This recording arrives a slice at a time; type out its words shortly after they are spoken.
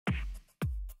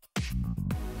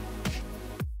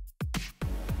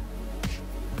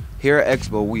Here at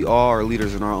Expo, we all are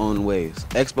leaders in our own ways.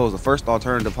 Expo is the first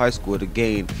alternative high school to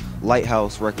gain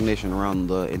lighthouse recognition around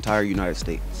the entire United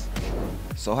States.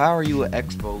 So how are you an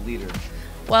Expo leader?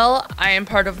 Well, I am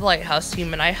part of the Lighthouse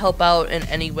team and I help out in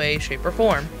any way, shape, or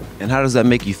form. And how does that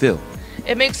make you feel?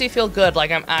 It makes me feel good,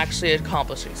 like I'm actually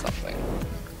accomplishing something.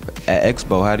 At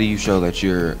Expo, how do you show that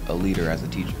you're a leader as a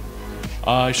teacher?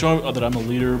 I show that I'm a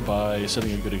leader by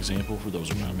setting a good example for those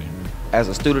around me. As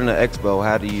a student at Expo,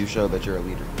 how do you show that you're a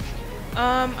leader?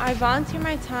 I volunteer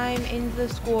my time in the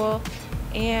school,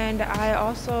 and I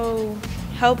also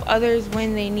help others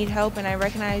when they need help, and I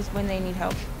recognize when they need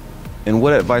help. And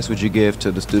what advice would you give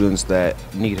to the students that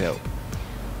need help?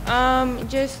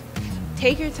 Just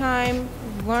take your time,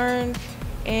 learn,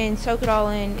 and soak it all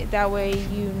in. That way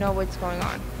you know what's going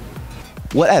on.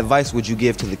 What advice would you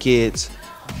give to the kids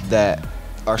that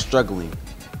are struggling?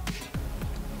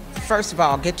 First of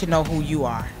all, get to know who you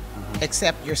are.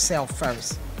 Accept yourself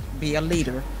first. Be a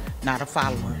leader, not a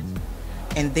follower.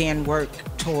 And then work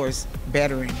towards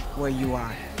bettering where you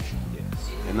are. Yes,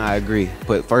 and I agree.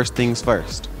 Put first things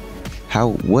first.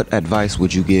 What advice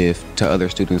would you give to other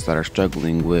students that are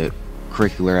struggling with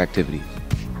curricular activities?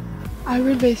 I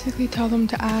would basically tell them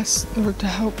to ask or to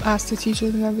help ask the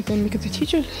teachers and everything, because the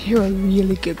teachers here are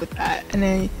really good with that,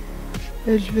 and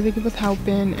they're just really good with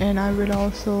helping. And I would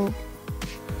also,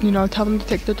 tell them to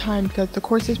take their time, because the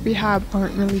courses we have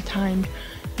aren't really timed.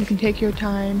 You can take your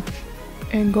time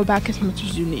and go back as much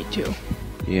as you need to.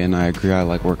 Yeah, and I agree. I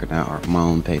like working out at my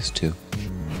own pace too.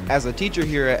 As a teacher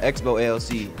here at Expo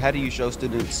ALC, how do you show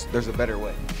students there's a better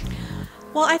way?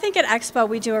 Well, I think at Expo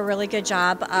we do a really good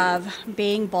job of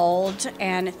being bold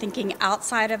and thinking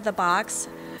outside of the box,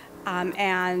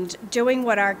 and doing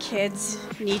what our kids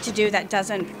need to do that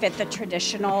doesn't fit the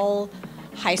traditional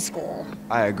high school.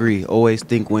 I agree. Always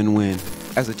think win-win.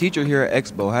 As a teacher here at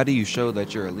Expo, how do you show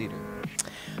that you're a leader?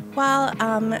 Well,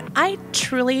 I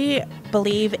truly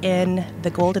believe in the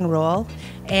golden rule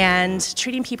and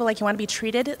treating people like you want to be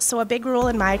treated. So a big rule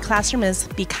in my classroom is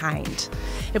be kind.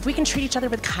 If we can treat each other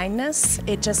with kindness,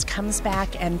 it just comes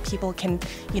back and people can,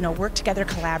 work together,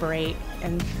 collaborate,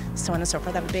 and so on and so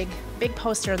forth. I have a big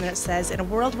poster and it says, in a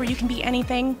world where you can be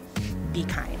anything, be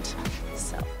kind.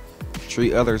 So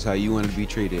treat others how you want to be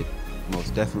treated.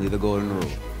 Most definitely the golden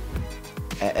rule.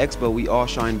 At Expo, we all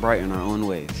shine bright in our own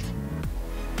ways.